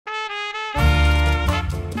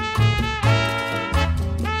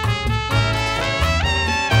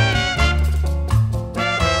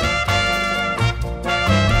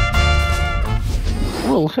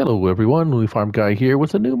Well, hello everyone, Louie Farm Guy here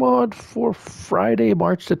with a new mod for Friday,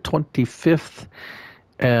 March the 25th.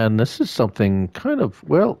 And this is something kind of,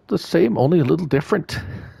 well, the same, only a little different.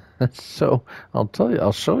 So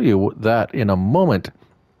I'll show you that in a moment.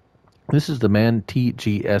 This is the Man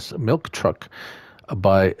TGS Milk Truck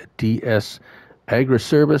by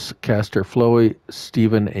D-S-Agrarservice, Kastor, Floowy,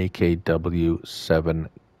 Stephen,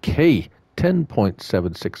 AKW7K.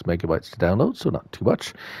 10.76 megabytes to download, so not too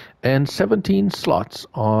much, and 17 slots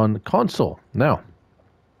on console. Now,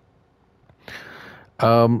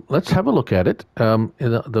 let's have a look at it. The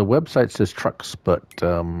website says trucks, but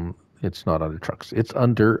it's not under trucks. It's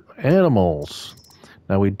under animals.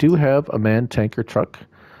 Now, we do have a man tanker truck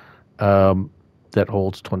that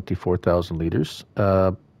holds 24,000 liters,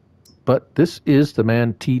 but this is the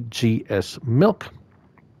Man TGS Milk.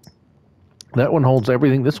 That one holds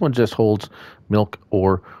everything. This one just holds milk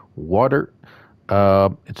or water.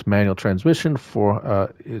 It's manual transmission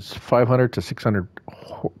for it's 500 to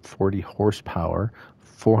 640 horsepower,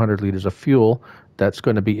 400 liters of fuel. That's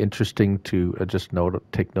going to be interesting to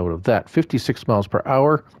take note of that. 56 miles per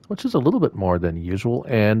hour, which is a little bit more than usual,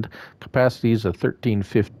 and capacities of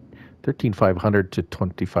 13,500 to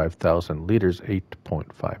 25,000 liters,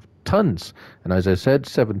 8.5 tons. And as I said,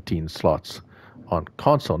 17 slots on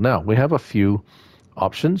console. Now, we have a few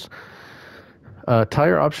options.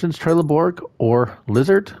 Tire options, Trelleborg or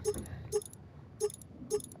Lizard.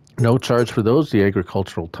 No charge for those. The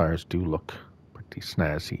agricultural tires do look pretty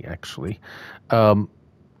snazzy, actually.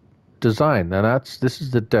 Design. Now, this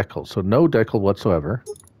is the decal, so no decal whatsoever.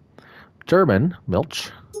 German,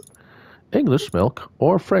 Milch. English, milk.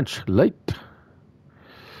 Or French, late.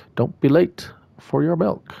 Don't be late for your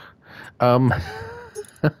milk.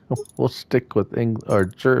 We'll stick with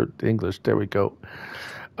English. There we go.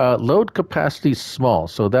 Load capacity small,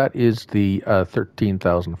 so that is the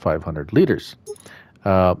 13,500 liters.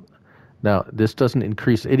 Now, this doesn't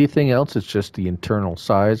increase anything else. It's just the internal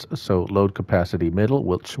size. So load capacity middle,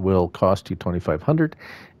 which will cost you 2,500,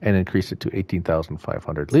 and increase it to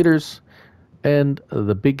 18,500 liters. And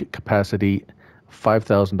the big capacity,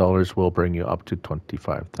 $5,000, will bring you up to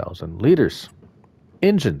 25,000 liters.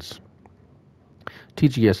 Engines.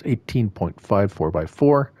 TGS 18.5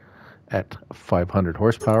 4x4 at 500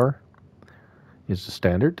 horsepower is the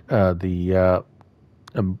standard. Bumping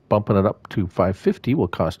it up to 550 will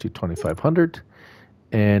cost you 2,500,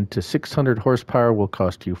 and to 600 horsepower will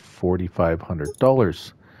cost you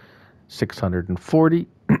 $4,500. 640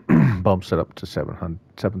 bumps it up to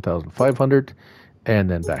 7,500, and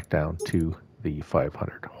then back down to the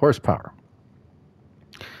 500 horsepower.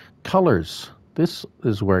 Colors. This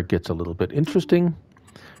is where it gets a little bit interesting.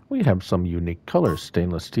 We have some unique colors.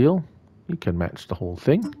 Stainless steel. You can match the whole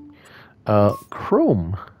thing.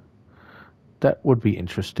 Chrome. That would be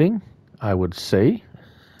interesting, I would say.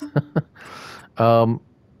 And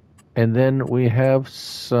then we have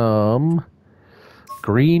some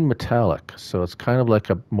green metallic. So it's kind of like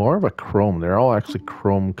more of a chrome. They're all actually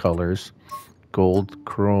chrome colors. Gold,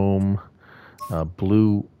 chrome,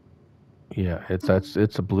 blue. Yeah,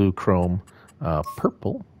 it's a blue chrome.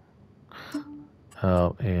 Purple,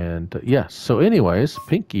 yeah, so anyways,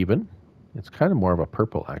 pink even. It's kind of more of a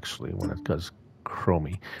purple, actually, when it does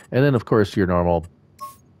chromy. And then, of course, your normal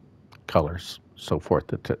colors, so forth.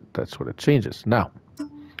 That's what it changes. Now,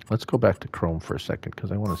 let's go back to chrome for a second,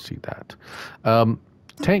 because I want to see that.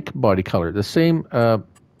 Tank body color. The same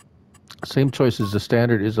choice as the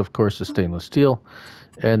standard is, of course, the stainless steel.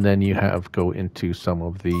 And then you go into some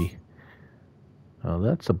of the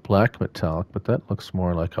that's a black metallic, but that looks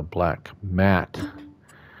more like a black matte.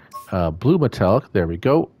 Blue metallic, there we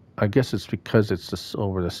go. I guess it's because it's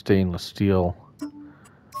over the stainless steel.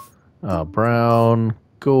 Brown,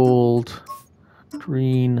 gold,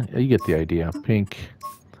 green, you get the idea. Pink,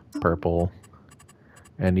 purple,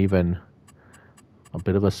 and even a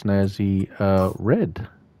bit of a snazzy red.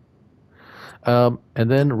 And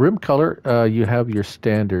then rim color, you have your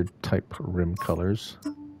standard type rim colors.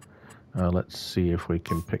 Let's see if we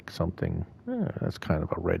can pick something. That's kind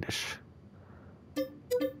of a reddish.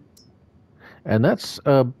 And that's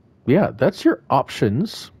your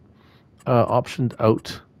options. Optioned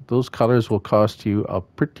out. Those colors will cost you a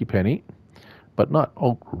pretty penny, but not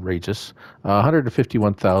outrageous.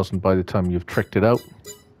 151,000 by the time you've tricked it out.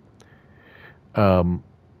 And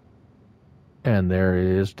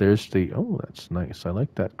there's the, that's nice. I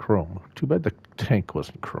like that chrome. Too bad the tank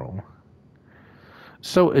wasn't chrome.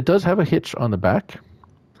 So it does have a hitch on the back.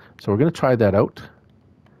 So we're going to try that out.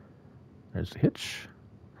 There's the hitch.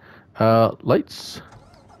 Lights.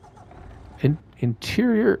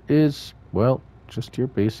 Interior is, well, just your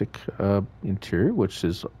basic interior, which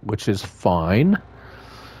is fine.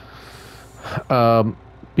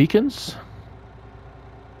 Beacons,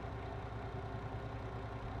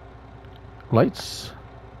 lights,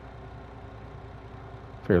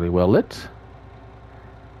 fairly well lit.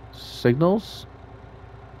 Signals,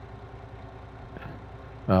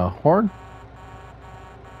 horn,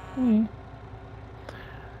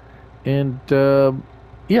 and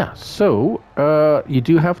yeah. So you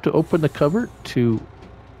do have to open the cover to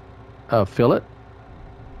fill it,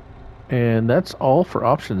 and that's all for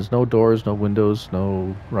options. No doors, no windows,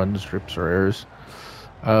 no runs, strips, or errors.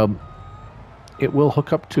 It will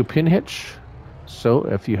hook up to a pin hitch. So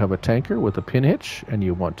if you have a tanker with a pin hitch and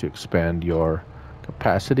you want to expand your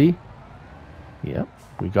capacity, yeah,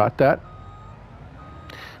 we got that.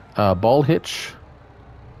 Ball hitch,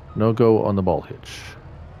 no go on the ball hitch.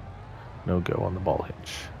 No go on the ball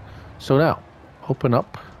hitch. So now, open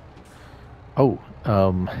up. Oh,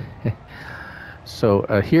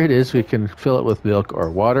 so here it is. We can fill it with milk or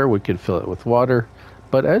water. We can fill it with water.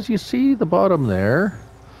 But as you see the bottom there,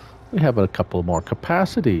 we have a couple more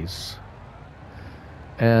capacities.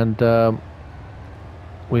 And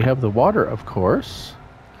we have the water, of course,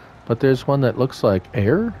 but there's one that looks like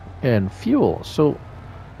air and fuel. So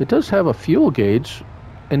it does have a fuel gauge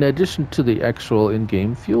in addition to the actual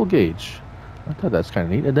in-game fuel gauge. I thought that's kind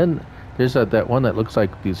of neat. And then there's that one that looks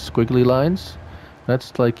like these squiggly lines.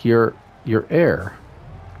 That's like your air.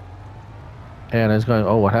 And I was going,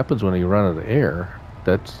 oh, what happens when you run out of air?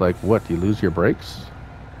 That's like what? You lose your brakes?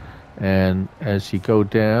 And as you go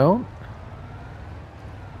down,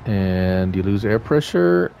 and you lose air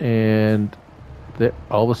pressure, and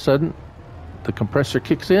all of a sudden the compressor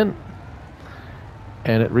kicks in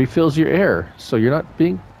and it refills your air. So you're not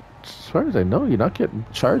being, as far as I know, you're not getting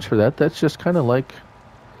charged for that. That's just kind of like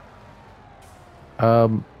a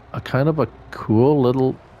kind of a cool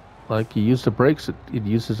little, like you use the brakes, it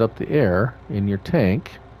uses up the air in your tank,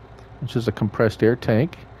 which is a compressed air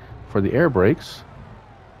tank for the air brakes.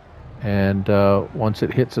 And once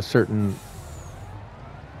it hits a certain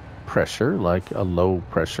pressure, like a low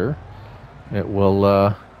pressure, it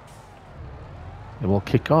will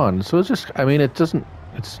kick on. So it's just, I mean,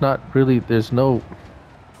 it's not really, there's no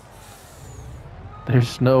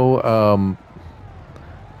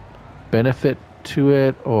benefit to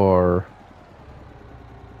it, or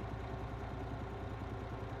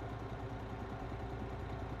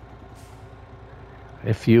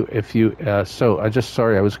if you so I just,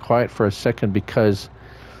 sorry, I was quiet for a second because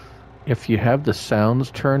if you have the sounds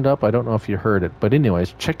turned up, I don't know if you heard it, but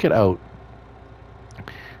anyways, check it out.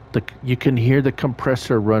 You can hear the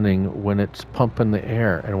compressor running when it's pumping the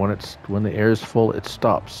air, and when the air is full, it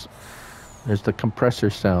stops. There's the compressor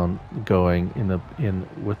sound going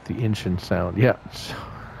with the engine sound. Yeah, so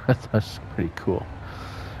that's pretty cool.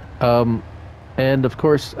 And of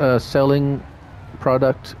course, selling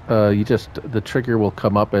product, the trigger will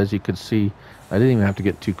come up, as you can see. I didn't even have to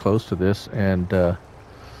get too close to this, and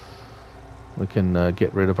we can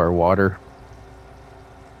get rid of our water,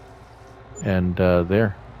 and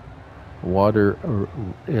there, water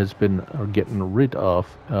has been getting rid of.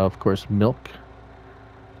 Of course, milk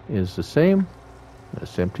is the same.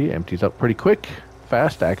 It's empties out pretty quick,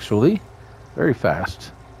 fast actually, very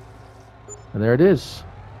fast. And there it is.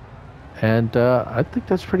 And I think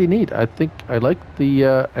that's pretty neat. I think I like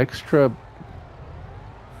the extra,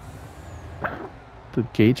 the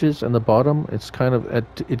gauges on the bottom. It's kind of,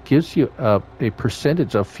 it gives you a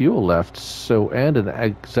percentage of fuel left, so, and an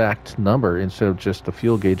exact number instead of just the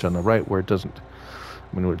fuel gauge on the right where it doesn't.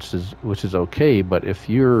 I mean, which is okay. But if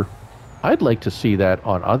you're, I'd like to see that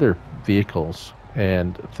on other vehicles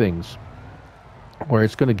and things, where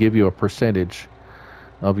it's going to give you a percentage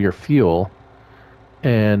of your fuel,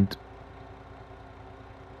 and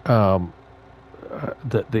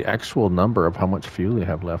the actual number of how much fuel you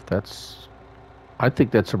have left. I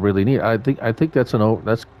think that's a really neat. I think that's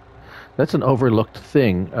an overlooked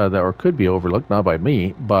thing that, or could be overlooked, not by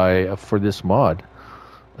me, for this mod.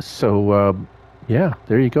 So yeah,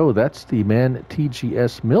 there you go. That's the MAN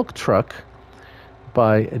TGS Milk Truck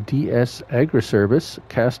by D-S-Agrarservice,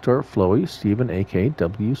 Kastor, Floowy, Stephen AK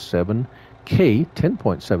W7K,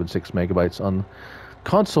 10.76 megabytes on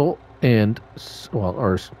console, and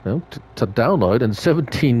to download, and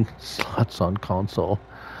 17 slots on console.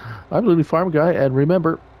 I'm Floowy Farm Guy, and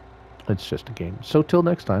remember, it's just a game. So till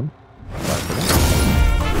next time, bye for now.